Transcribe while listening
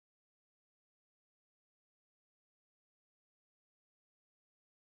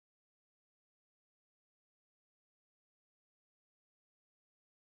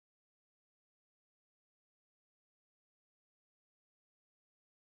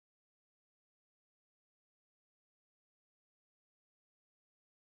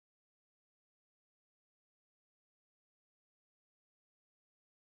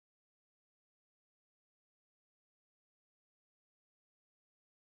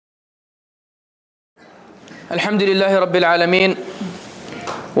الحمد لله رب العالمين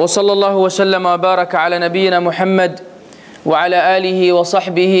وصلى الله وسلم وبارك على نبينا محمد وعلى آله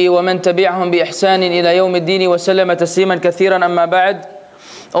وصحبه ومن تبعهم بإحسان إلى يوم الدين وسلم تسليما كثيرا أما بعد.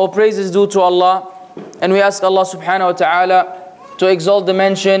 All praise is due to Allah, and we ask Allah subhanahu wa ta'ala to exalt the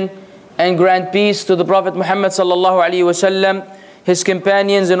mention and grant peace to the Prophet Muhammad sallallahu alaihi wasallam, his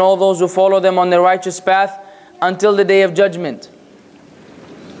companions and all those who follow them on the righteous path until the day of judgment.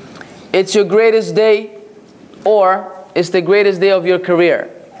 It's your greatest day, or it's the greatest day of your career,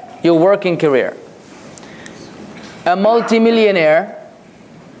 your working career. A multimillionaire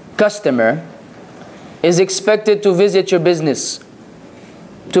customer is expected to visit your business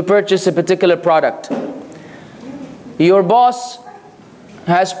to purchase a particular product. Your boss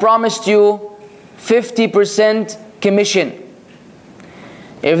has promised you 50% commission.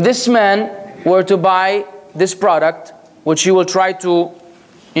 If this man were to buy this product, which you will try to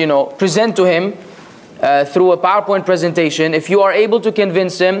present to him through a PowerPoint presentation, if you are able to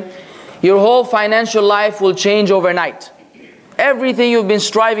convince him, your whole financial life will change overnight. Everything you've been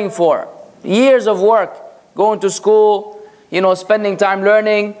striving for, years of work, going to school, spending time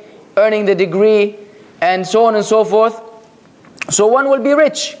learning, earning the degree, and so on and so forth. So one will be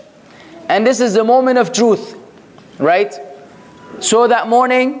rich. And this is the moment of truth, right? So that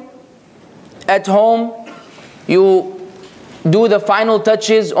morning, at home, you do the final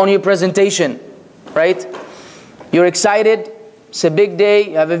touches on your presentation, right? You're excited, it's a big day,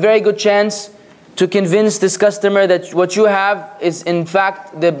 you have a very good chance to convince this customer that what you have is in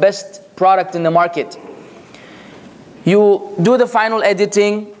fact the best product in the market. You do the final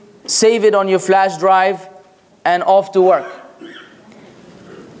editing, save it on your flash drive, and off to work.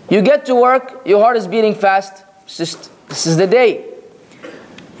 You get to work, your heart is beating fast, this is the day.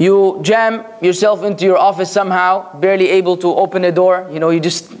 You jam yourself into your office somehow, barely able to open a door,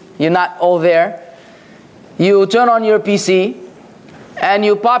 you're not all there. You turn on your PC, and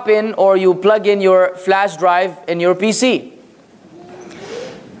you pop in or you plug in your flash drive in your PC.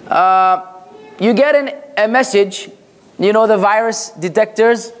 You get a message, the virus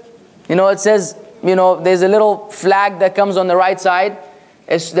detectors, it says, there's a little flag that comes on the right side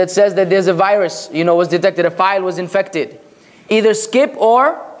that says that there's a virus, was detected, a file was infected. Either skip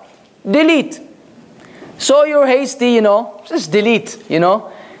or delete. So you're hasty, just delete,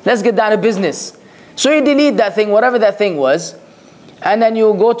 let's get down to business. So you delete that thing, whatever that thing was, and then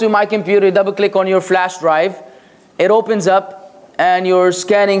you go to my computer, double click on your flash drive, it opens up, and you're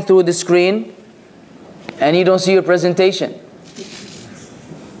scanning through the screen, and you don't see your presentation.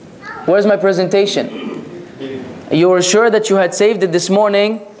 Where's my presentation? You were sure that you had saved it this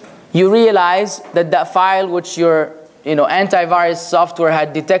morning. You realize that that file which your antivirus software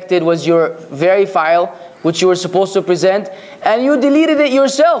had detected was your very file which you were supposed to present, and you deleted it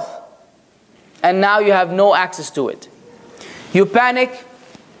yourself. And now you have no access to it. You panic,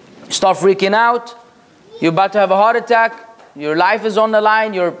 start freaking out, you're about to have a heart attack, your life is on the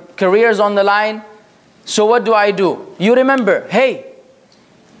line, your career is on the line. So what do? You remember, hey,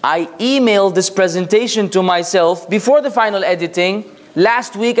 I emailed this presentation to myself before the final editing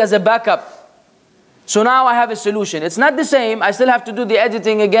last week as a backup. So now I have a solution. It's not the same, I still have to do the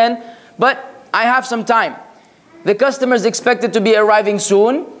editing again, but I have some time. The customer is expected to be arriving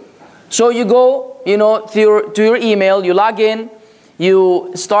soon. So you go, to your email, you log in,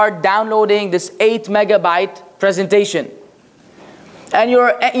 you start downloading this 8 megabyte presentation. And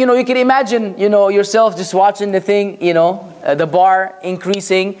you can imagine, yourself just watching the thing, the bar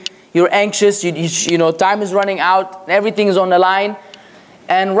increasing. You're anxious, time is running out, everything is on the line.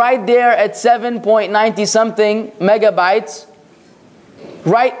 And right there at 7.90 something megabytes,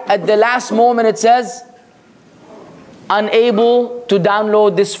 right at the last moment it says, unable to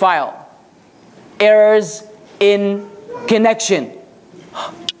download this file. Errors in connection.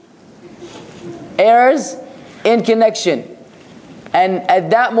 Errors in connection. And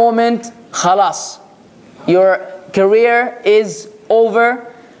at that moment, khalas, your career is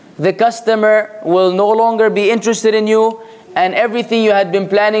over. The customer will no longer be interested in you, and everything you had been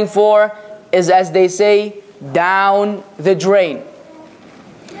planning for is, as they say, down the drain.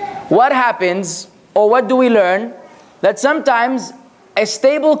 What happens, or what do we learn? That sometimes a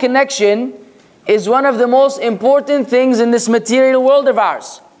stable connection is one of the most important things in this material world of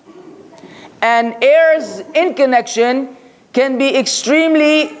ours. And errors in connection can be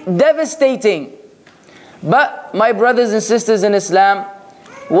extremely devastating. But my brothers and sisters in Islam,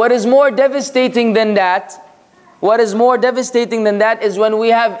 what is more devastating than that? What is more devastating than that is when we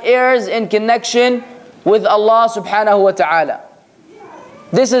have errors in connection with Allah subhanahu wa ta'ala.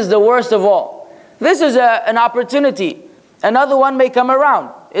 This is the worst of all. This is an opportunity. another one may come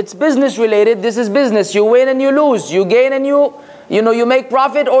around. It's business related. This is business. You win and you lose. You gain and you make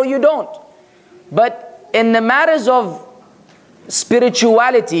profit or you don't. But in the matters of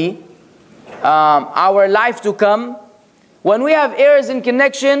spirituality, our life to come, when we have errors in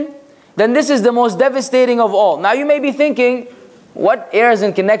connection, then this is the most devastating of all. Now you may be thinking, what errors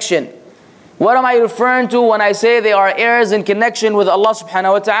in connection? What am I referring to when I say there are errors in connection with Allah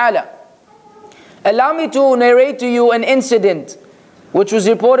subhanahu wa ta'ala? Allow me to narrate to you an incident which was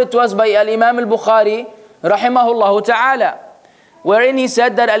reported to us by Al-Imam al-Bukhari rahimahullah ta'ala, wherein he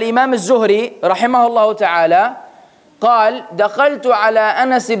said that Al-Imam al-Zuhri rahimahullah ta'ala قال دخلت على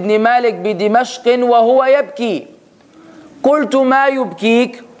أنس بن مالك بدمشق وهو يبكي قلت ما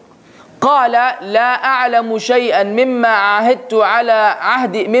يبكيك قال لا أعلم شيئا مما عرفت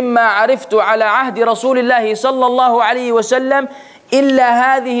على عهد رسول الله صلى الله عليه وسلم إلا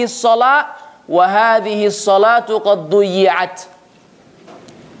هذه الصلاة وهذه الصلاة قد ضيعت.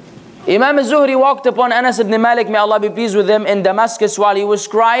 Imam al-Zuhri walked upon Anas ibn Malik, may Allah be pleased with him, in Damascus while he was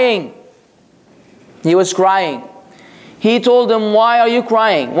crying. He was crying. He told him, why are you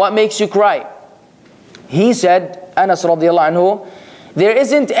crying? What makes you cry? He said, Anas radiallahu anhu, there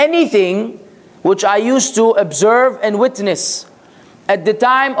isn't anything which I used to observe and witness at the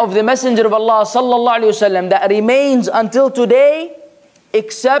time of the Messenger of Allah sallallahu alaihi wasallam that remains until today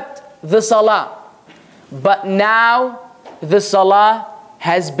except the salah. But now the salah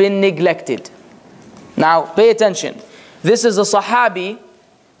has been neglected. Now pay attention. This is a sahabi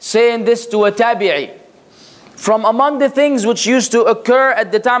saying this to a tabi'i. From among the things which used to occur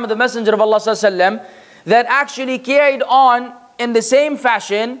at the time of the Messenger of Allah sallallahu alaihi wasallam that actually carried on in the same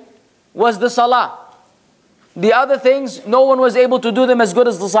fashion was the salah. The other things, no one was able to do them as good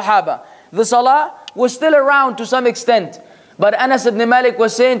as the Sahaba. The salah was still around to some extent. But Anas ibn Malik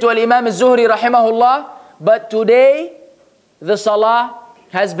was saying to Al-Imam al-Zuhri rahimahullah, but today the salah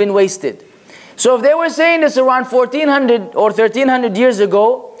has been wasted. So if they were saying this around 1400 or 1300 years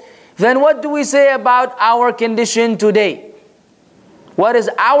ago, then what do we say about our condition today? What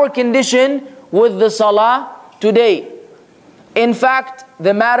is our condition with the salah today? In fact,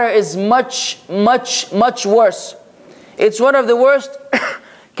 the matter is much worse. It's one of the worst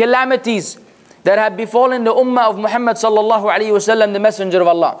calamities that have befallen the ummah of Muhammad sallallahu alaihi wasallam, the Messenger of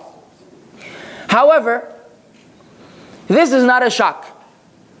Allah. However, this is not a shock.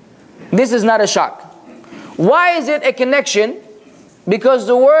 This is not a shock. Why is it a connection? Because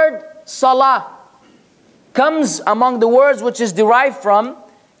the word salah comes among the words which is derived from,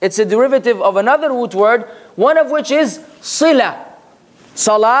 it's a derivative of another root word, one of which is sila.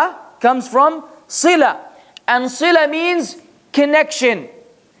 Salah comes from sila. And sila means connection.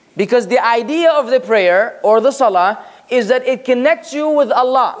 Because the idea of the prayer or the salah is that it connects you with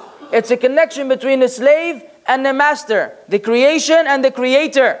Allah. It's a connection between the slave and the master, the creation and the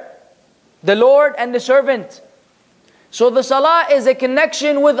creator, the Lord and the servant. So the salah is a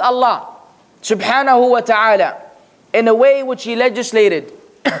connection with Allah subhanahu wa ta'ala in a way which He legislated.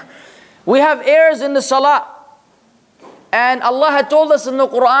 We have errors in the salah. And Allah had told us in the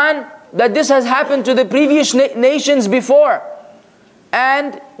Qur'an that this has happened to the previous nations before.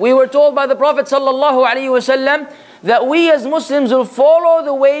 And we were told by the Prophet sallallahu alaihi wasallam that we as Muslims will follow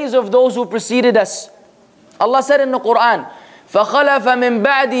the ways of those who preceded us. Allah said in the Qur'an, فَخَلَفَ مِن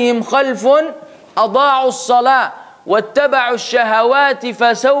بَعْدِهِمْ خَلْفٌ أَضَاعُوا الصَّلَاةَ وَاتَّبَعُوا الشَّهَوَاتِ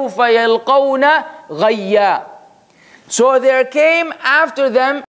فَسَوْفَ يَلْقَوْنَ غَيًّا. So there came after them